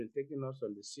taking us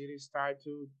on the series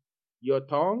titled Your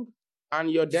Tongue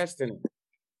and Your Destiny.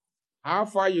 How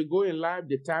far you go in life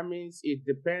determines it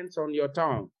depends on your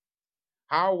tongue.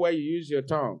 How well you use your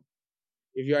tongue.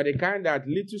 If you are the kind that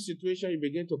little situation you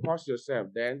begin to curse yourself,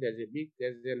 then there's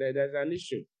an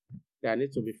issue that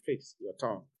needs to be fixed. Your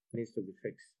tongue needs to be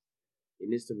fixed. It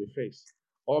needs to be fixed.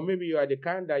 Or maybe you are the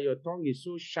kind that your tongue is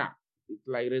so sharp, it's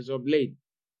like razor blade.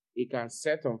 It can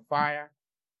set on fire.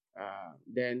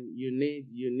 Then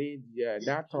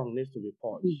that tongue needs to be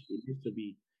polished.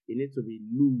 It needs to be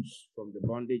loose from the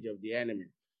bondage of the enemy.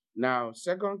 Now,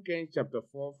 2 Kings chapter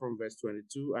 4 from verse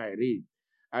 22, I read,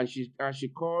 and she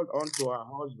called unto her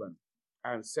husband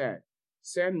and said,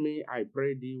 Send me, I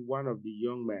pray thee, one of the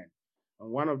young men,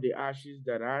 and one of the ashes,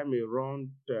 that I may run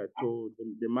to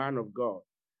the man of God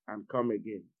and come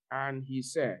again. And he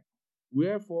said,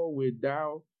 Wherefore wilt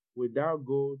thou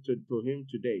go to him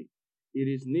today? It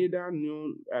is neither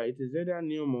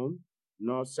new moon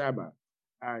nor Sabbath.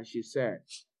 And she said,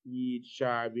 It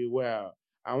shall be well.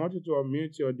 I want you to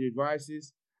unmute your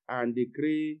devices and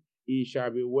decree, It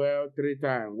shall be well 3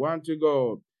 times. 1 to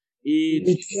go.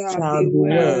 It shall be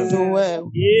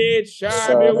well. It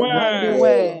shall be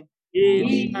well.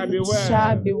 It shall be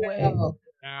Shall well. be well.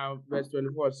 Now, verse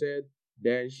 24 said,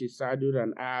 Then she saddled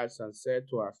an ass and said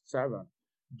to her servant,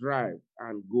 Drive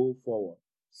and go forward.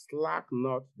 Slack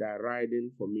not thy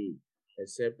riding for me,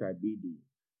 except I bid thee.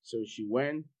 So she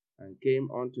went and came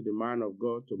unto the man of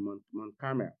God to Mount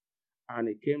Carmel. And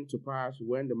it came to pass,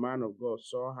 when the man of God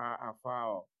saw her afar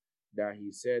off, that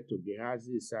he said to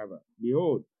Gehazi his servant,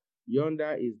 Behold,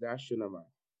 yonder is that Shunammite.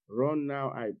 Run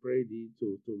now, I pray thee,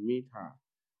 to meet her,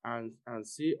 and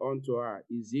say unto her,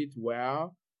 Is it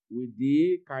well with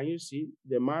thee? Can you see?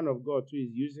 The man of God too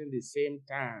is using the same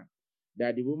term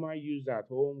that the woman used at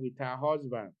home with her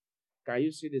husband. Can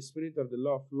you see the Spirit of the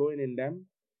Lord flowing in them?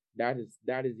 That is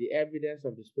the evidence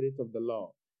of the Spirit of the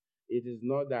Lord. It is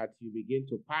not that you begin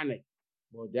to panic,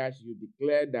 but that you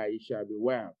declare that it shall be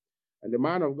well. And the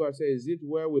man of God says, Is it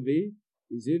well with thee?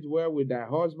 Is it well with thy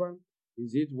husband?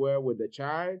 Is it well with the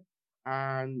child?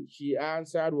 And she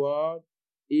answered, What?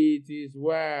 It is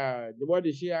well. What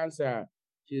did she answer?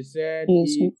 She said,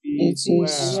 It is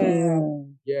well.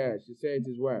 Yeah, she said it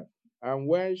is well. And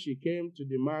when she came to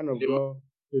the man of God,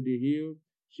 to the hill,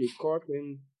 she caught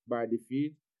him by the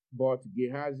feet, but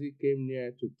Gehazi came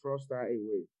near to thrust her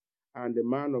away. And the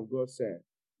man of God said,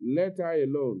 Let her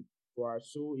alone, for her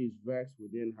soul is vexed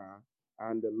within her,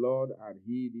 and the Lord had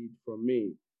hid it from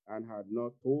me, and had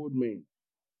not told me.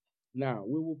 Now,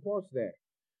 we will pause there.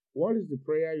 What is the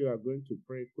prayer you are going to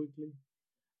pray quickly?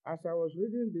 As I was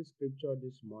reading this scripture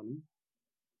this morning,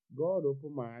 God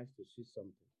opened my eyes to see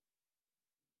something.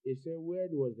 He said, Where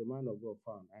was the man of God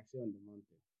found? I say, On the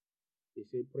mountain. He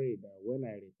said, Pray that when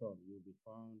I return, you'll be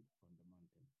found on the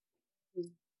mountain.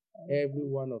 Every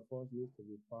one of us needs to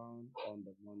be found on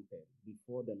the mountain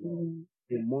before the Lord.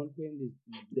 The mountain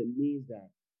means that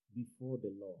before the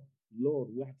Lord.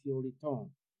 Lord, at your return,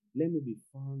 let me be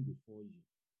found before you.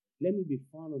 Let me be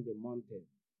found on the mountain.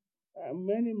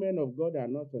 Many men of God are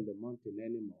not on the mountain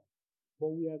anymore, but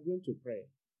we are going to pray.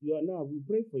 We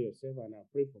pray for yourself and I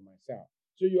pray for myself.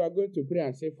 So you are going to pray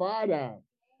and say, Father,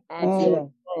 at your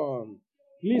return,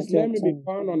 please let me be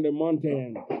found on the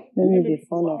mountain. Let me be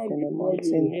found on the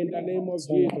mountain. In the name of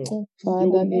Jesus.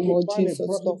 Father, name of Jesus,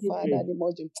 Lord, Father, name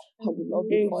of Jesus. I will not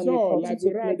be found in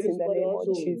prostitute place in the name of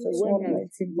Jesus.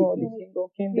 Almighty God, the King of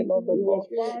Kings, the Lord of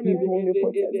Lords, the Holy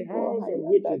Prophet, God, I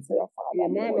am that Father,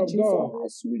 name of Jesus, my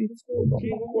spirit,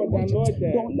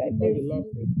 don't let me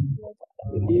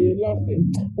He lost it.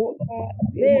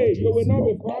 Hey, you will not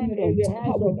be found in the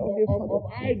house of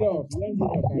idols.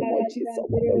 Father, name of Jesus,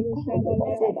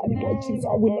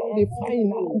 I will not be found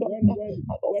in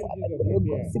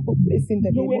gospel place in the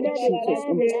You name will of not be Jesus.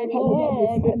 found with I will not be alcohol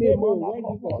on the found table when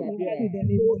Jesus appears. in the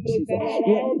name of Jesus. I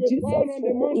will be found on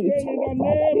the mountain in the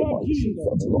name of Jesus.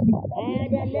 Lord,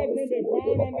 Father, let me be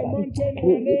found on the mountain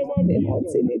in the name of Jesus.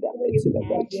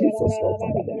 Jesus, Lord,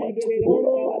 Father, the mighty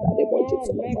Lord, Father, the mighty Lord,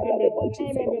 Lord, let me Father, be the mighty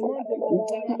found on the Lord,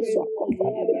 mountain Father, before I the live mighty before you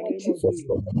in the name of Jesus, Jesus.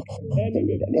 Lord, Let me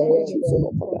be in the name found of Jesus,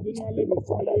 Lord, Father, continually Lord,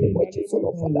 before Father, you the in the mighty name of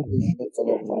Lord, Father, Jesus.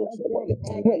 Lord, At Father, your the turn, mighty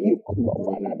Father, when let you me come, be Lord,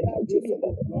 found Father, in the that mighty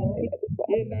beautiful floor.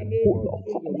 In the name oh, of Lord,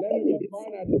 Jesus, Father, let let me me be be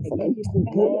found at the Lord, Father, beautiful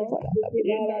oh, Lord, floor. Father,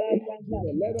 In the name of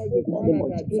Jesus, let us be in the found name at of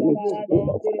that Jesus, beautiful oh, floor.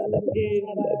 Lord, Father, let In me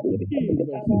Jesus' in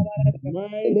the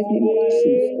mighty name of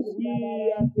name, Jesus.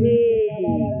 we are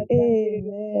praying.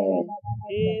 Amen.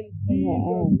 In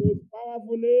Jesus' most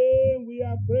powerful name, we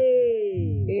are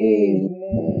praying.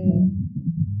 Amen.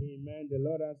 Amen. The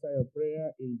Lord answer your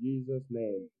prayer in Jesus'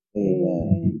 name.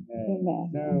 Amen.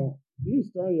 Now, please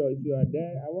if you are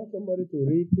there, I want somebody to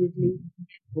read quickly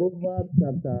Proverbs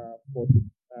chapter 40.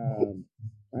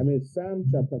 Psalm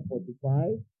chapter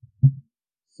 45.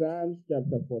 Psalms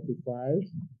chapter 45,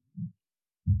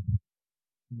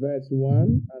 verse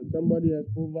 1, and somebody else,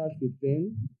 Proverbs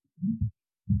 15.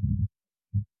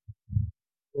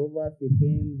 Proverbs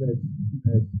 15,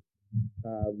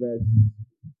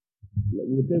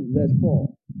 we'll take verse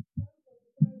 4.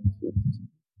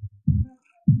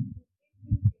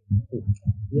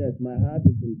 Yes, my heart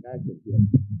is impacted, yes.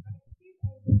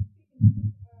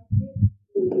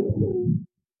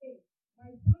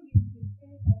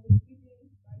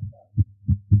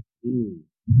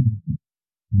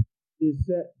 He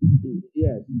said,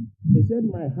 yes. He said,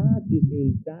 my heart is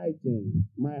indicting.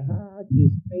 My heart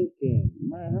is thinking.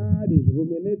 My heart is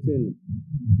ruminating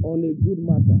on a good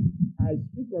matter. I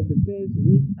speak of the things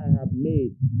which I have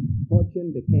made,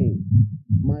 touching the king.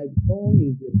 My tongue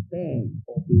is the pen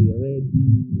of a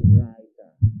ready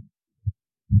writer.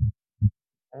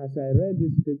 As I read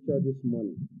this scripture this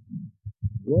morning,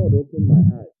 God opened my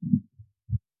eyes.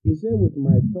 He said, with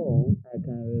my tongue, I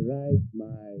can rewrite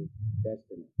my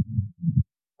destiny.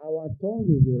 Our tongue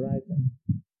is the writer,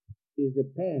 is the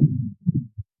pen.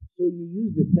 So you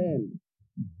use the pen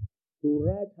to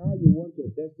write how you want your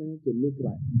destiny to look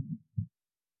like.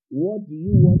 What do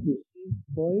you want to see?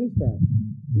 For instance,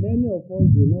 many of us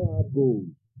do not have goals.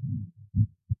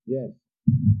 Yes.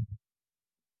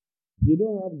 You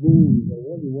don't have goals or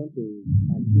what you want to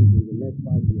achieve in the next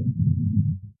 5 years.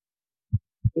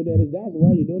 So that's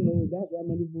why you don't know. That's why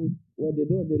many people, when they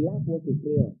lack what to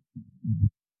pray on.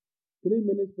 3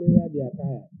 minutes prayer, they are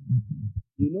tired.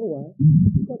 You know why?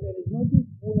 Because there is nothing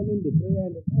fueling the prayer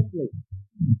in the first place.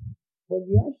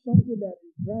 But you have something that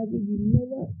is driving you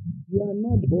are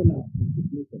not born out of the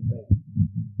place of prayer.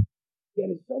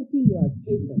 There is something you are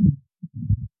chasing.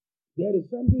 There is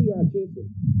something you are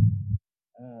chasing.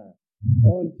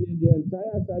 Until the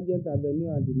entire Sergeant Avenue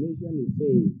and the nation is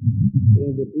saved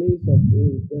in the place of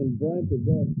in drawing to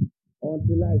God.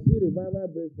 Until I see revival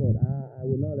break forth, I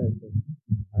will not rest.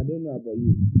 I don't know about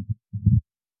you.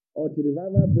 Until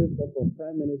revival break forth from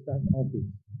Prime Minister's office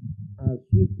and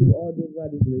sweep through all over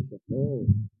this nation. Oh,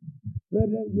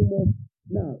 brethren, you must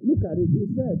now look at it. He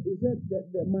said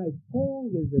that my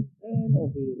tongue is the pen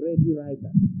of a ready writer.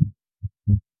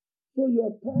 So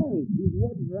your tongue is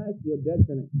what writes your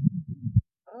destiny.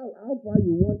 How far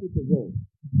you want it to go.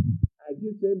 I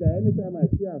keep saying that anytime I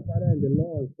see our father in the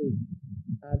Lord on stage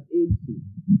at 80,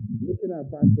 looking at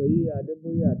Pastor E.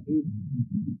 Adeboye at 80,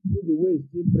 see the way he's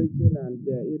still preaching and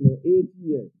 8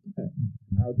 years.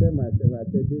 I'll tell myself, I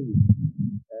said, David,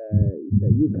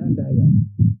 you can't die young.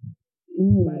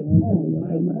 My tongue,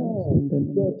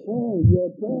 your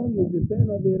tongue is the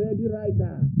pen of a ready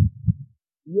writer.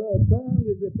 Your tongue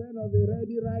is the pen of a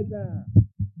ready writer.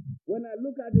 When I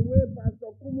look at the way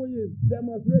Pastor Kumuyi is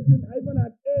demonstrating, even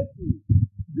at 80,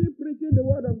 still preaching the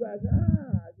word of God,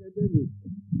 I said, David,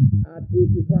 at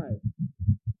 85,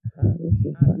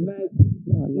 at 90,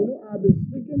 I'll be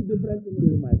speaking different things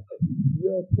with myself.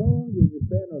 Your tongue is the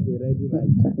pen of a ready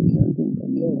writer.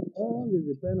 Your tongue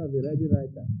is the pen of a ready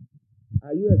writer.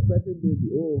 Are you expecting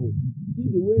baby? Oh,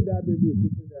 see the way that baby is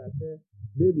sitting there and say,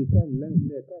 baby, come,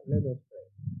 let us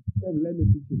pray. Come, let me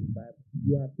teach you the Bible.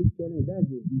 You are picturing, that's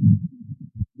a vision.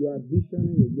 You are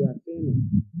visioning it, you are saying it.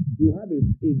 You have a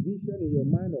vision in your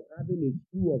mind of having a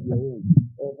school of your own,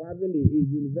 of having a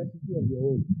university of your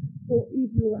own. So if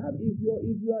you have conceived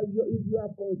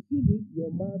it,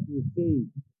 your mouth will say it.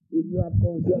 If you have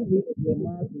conceived it, your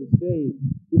mouth will say it.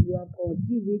 If you have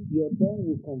conceived it, your tongue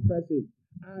will confess it.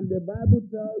 And the Bible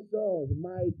tells us,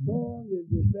 my tongue is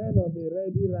the pen of a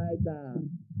ready writer.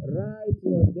 Write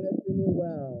your destiny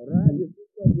well. Write the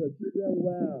future of your children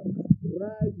well.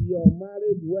 Write your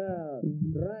marriage well.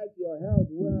 Write your health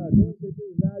well. Don't say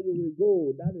this is how you will go.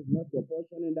 That is not your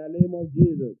portion in the name of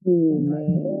Jesus. My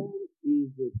tongue is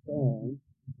the tongue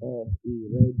of a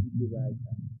ready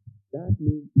writer. That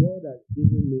means God has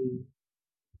given me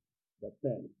the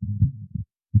pen.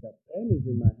 The pen is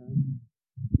in my hand.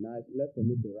 Now it's left for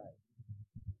me to write.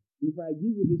 If I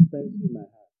give you this pencil in my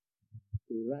hand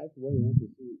to write what you want to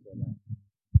see in your life,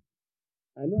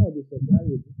 I know I'll be surprised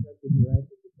with different people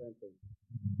writing different things.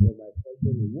 But my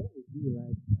question is, what would you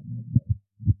write about that?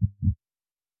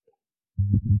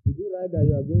 Would you write that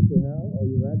you are going to hell, or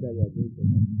you write that you are going to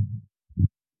heaven?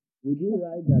 Would you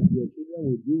write that your children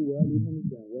will do well even if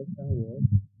they're in Western world?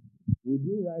 Would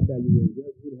you write that you will enjoy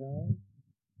good health?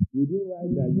 Would you write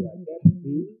that you are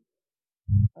debt-free?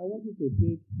 I want you to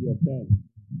take your pen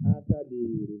after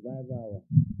the revival hour.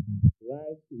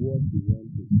 Write what you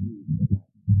want to see in your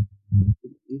life.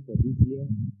 If for this year,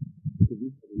 It could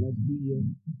be for the next 2 years.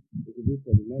 It could be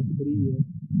for the next 3 years,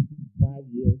 5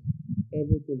 years.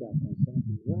 Everything that concerns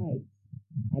you. Write.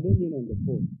 I don't mean on the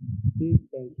phone. Take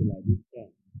pencil like this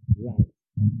pen. Write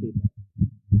on paper.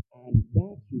 And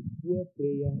that should fuel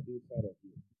prayer inside of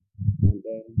you. And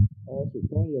then also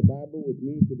turn your Bible with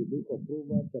me to the book of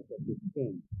Proverbs chapter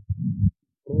 15.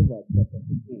 Proverbs chapter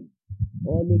 15.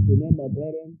 Always remember,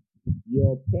 brethren,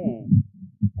 your tongue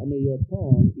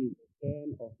is the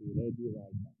pen of a ready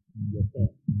writer. Your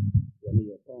pen.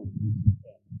 Your tongue is the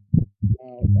pen.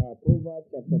 Now, Proverbs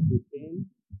chapter 15.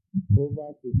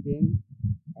 Proverbs 15.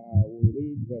 We'll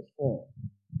read verse 4.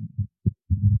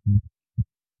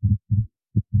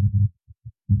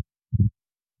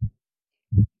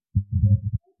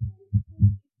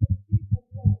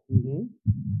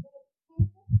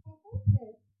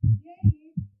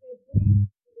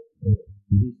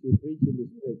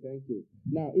 Thank you.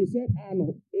 Now, he said, and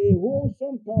a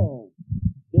wholesome tongue.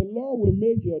 The Lord will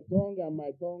make your tongue and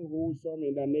my tongue wholesome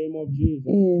in the name of Jesus.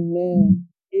 Amen.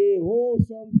 A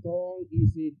wholesome tongue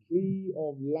is a tree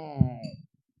of life.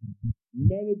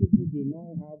 Many people do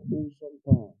not have wholesome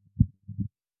tongue.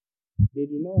 They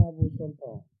do not have wholesome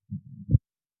tongue.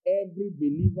 Every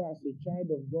believer as a child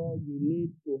of God, you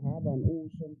need to have an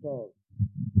wholesome tongue.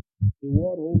 The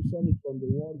word wholesome is from the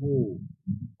word whole.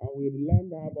 And we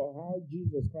learned about how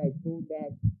Jesus Christ told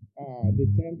that the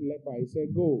 10th leper, he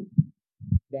said, go.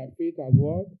 That faith has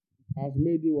what? Has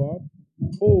made you what?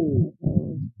 Whole.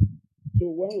 So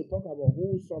when we talk about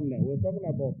wholesomeness, we're talking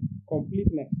about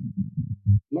completeness.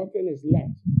 Nothing is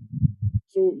left.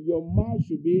 So your mouth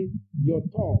should be, your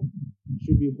tongue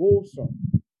should be wholesome.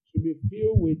 Should be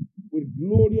filled with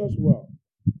glorious wealth.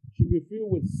 Should be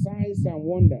filled with signs and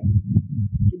wonders.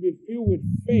 Should be filled with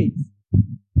faith.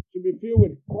 Should be filled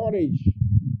with courage,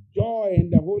 joy in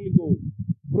the Holy Ghost,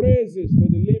 praises to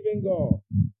the living God.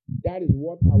 That is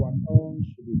what our tongue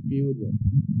should be filled with.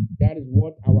 That is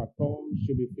what our tongue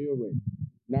should be filled with.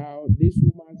 Now, this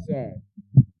woman said,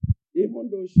 even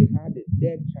though she had a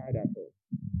dead child at home,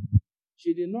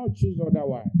 she did not choose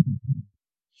otherwise.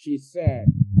 She said,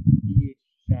 it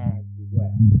shall be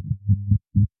well.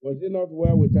 Was it not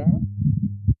well with her?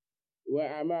 Well,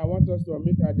 I want us to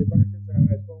omit our devices and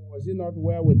respond. Was it not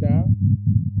well with her?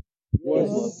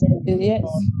 Yes.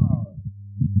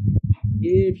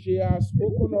 If she has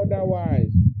spoken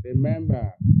otherwise,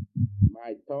 remember,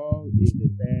 my tongue is the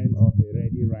pen of a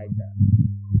ready writer.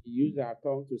 She used her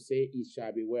tongue to say, it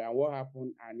shall be well. And what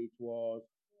happened? And it was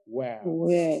well.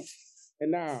 Yes.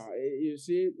 And now, you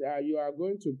see, you are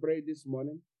going to pray this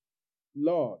morning.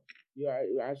 Lord,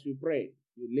 as you pray,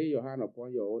 you lay your hand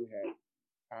upon your own head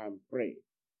and pray.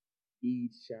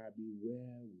 It shall be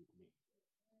well with me.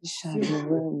 It shall be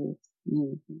well with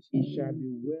me. It shall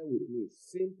be well with me.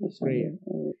 Simple prayer.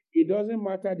 It doesn't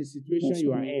matter the situation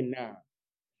you are in now.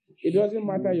 It doesn't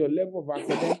matter your level of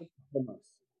academic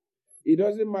performance. It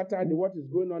doesn't matter what is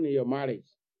going on in your marriage.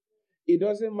 It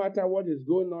doesn't matter what is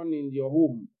going on in your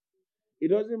home. It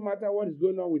doesn't matter what is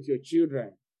going on with your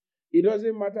children. It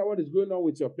doesn't matter what is going on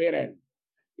with your parents.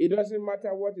 It doesn't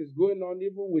matter what is going on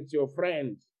even with your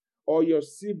friends or your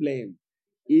siblings.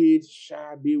 It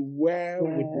shall be well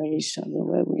with me. It shall be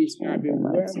well with me. It shall be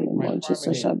well with my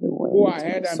family. Go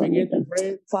ahead and begin to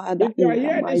pray. Father, if you are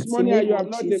here this morning and you have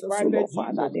not invited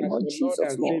Jesus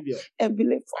as your Lord and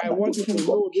Savior, I want you to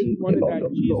know this morning that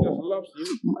Jesus loves you.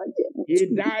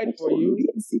 He died for you.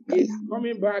 He's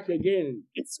coming back again.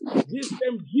 This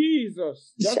same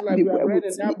Jesus, just like we have read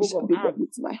in that book of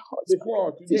Acts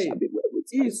before today,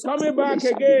 he's coming back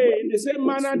again in the same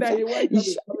manner that he went.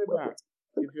 He's coming back.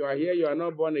 If you are here, you are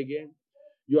not born again.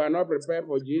 You are not prepared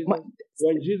for Jesus.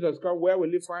 When Jesus comes, where will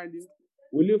he find you?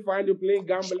 Will he find you playing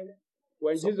gambling?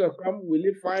 When Jesus comes, will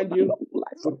he find you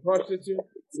with prostitute?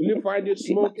 Will he find you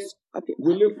smoking?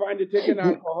 Will he find you taking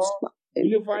alcohol?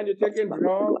 Will he find you taking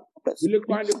drugs? Will he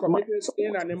find you committing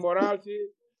sin and immorality?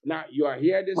 Now, you are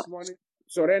here this morning.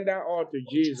 Surrender all to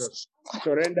Jesus.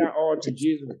 Surrender all to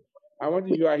Jesus. I want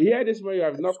you are here this morning, you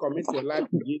have not committed your life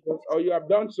to Jesus, or you have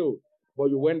done so, but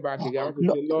you went back again. I want to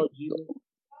say, Lord Jesus,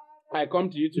 I come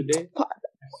to you today,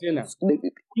 sinner.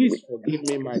 Please forgive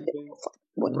me my sins.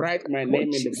 Write my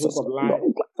name in the book of life.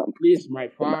 Please, my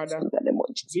Father,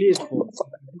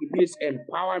 please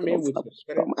empower me with your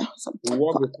spirit to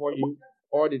walk before you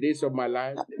all the days of my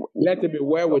life. Let it be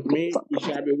well with me. It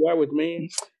shall be well with me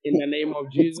in the name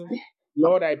of Jesus.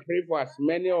 Lord, I pray for as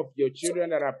many of your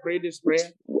children that have prayed this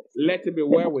prayer. Let it be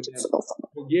well with them.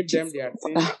 Forgive them their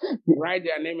sins. Write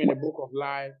their name in the book of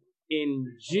life. In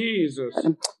Jesus'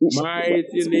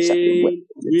 mighty name,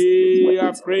 we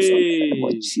are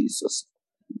praying.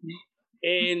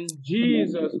 In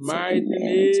Jesus' mighty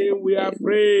name we are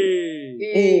praying.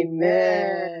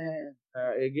 Amen.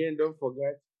 Again, don't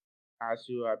forget, as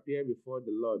you appear before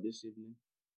the Lord this evening,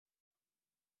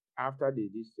 after the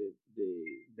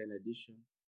benediction,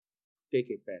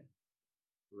 take a pen,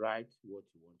 write what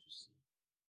you want to see.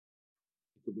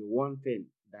 It could be one thing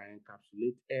that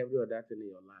encapsulates every other thing in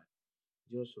your life.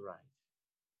 Just write.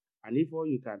 And if all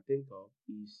you can think of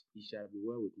is, it shall be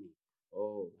well with me.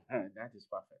 Oh, that is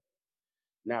perfect.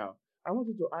 Now, I want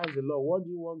you to ask the Lord, what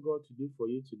do you want God to do for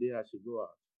you today as you go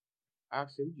out?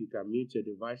 Ask Him. You can mute your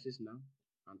devices now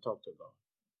and talk to God.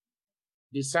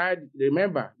 Decide,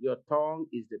 remember, your tongue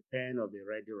is the pen of a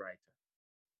ready writer.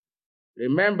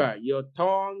 Remember, your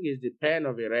tongue is the pen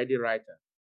of a ready writer.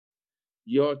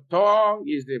 Your tongue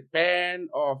is the pen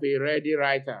of a ready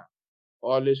writer.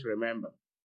 Always remember.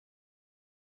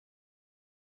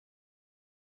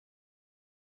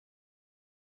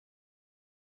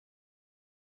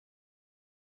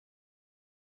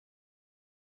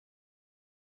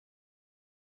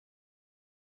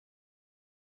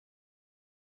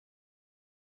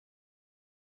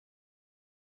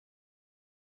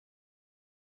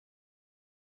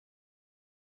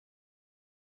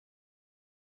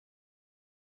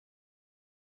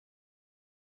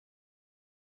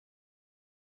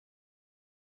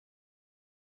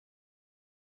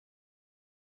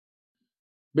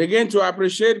 Begin to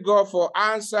appreciate God for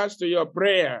answers to your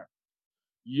prayer.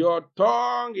 Your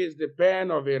tongue is the pen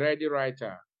of a ready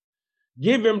writer.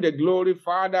 Give Him the glory.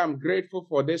 Father, I'm grateful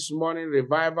for this morning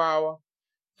revival hour.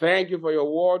 Thank you for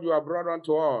your word you have brought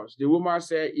unto us. The woman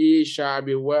said, "It shall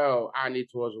be well," and it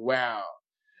was well.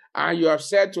 And you have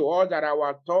said to us that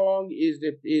our tongue is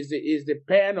the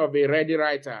pen of a ready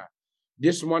writer.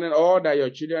 This morning, all that your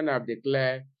children have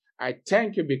declared, I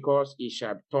thank you because it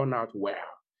shall turn out well.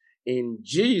 In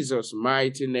Jesus'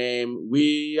 mighty name,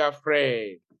 we are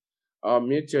prayed.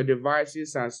 Mute your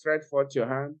devices and stretch forth your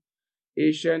hand.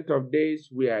 Ancient of days,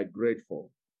 we are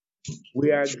grateful. We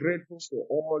are grateful for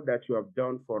all that you have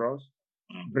done for us,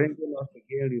 bringing us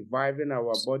again, reviving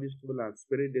our body, soul, and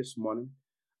spirit this morning.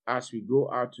 As we go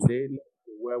out today, let it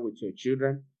be well with your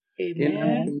children.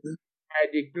 Amen. I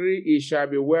decree it shall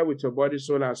be well with your body,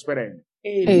 soul, and spirit.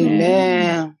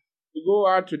 Amen. To go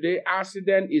out today,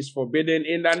 accident is forbidden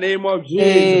in the name of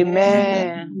Jesus.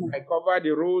 Amen. I cover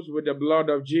the roads with the blood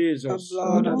of Jesus. The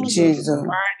blood of Jesus.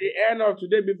 By the end of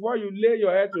today, before you lay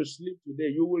your head to sleep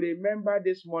today, you will remember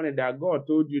this morning that God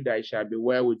told you that it shall be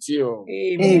well with you.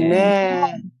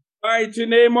 Amen. Mighty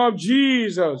name of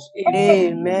Jesus.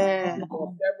 Amen.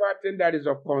 Whatever thing that is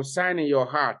of concern in your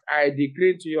heart, I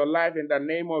decree to your life in the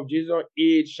name of Jesus,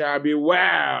 it shall be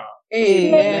well.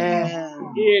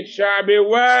 Amen. It shall be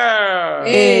well.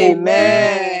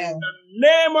 Amen. In the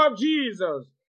name of Jesus.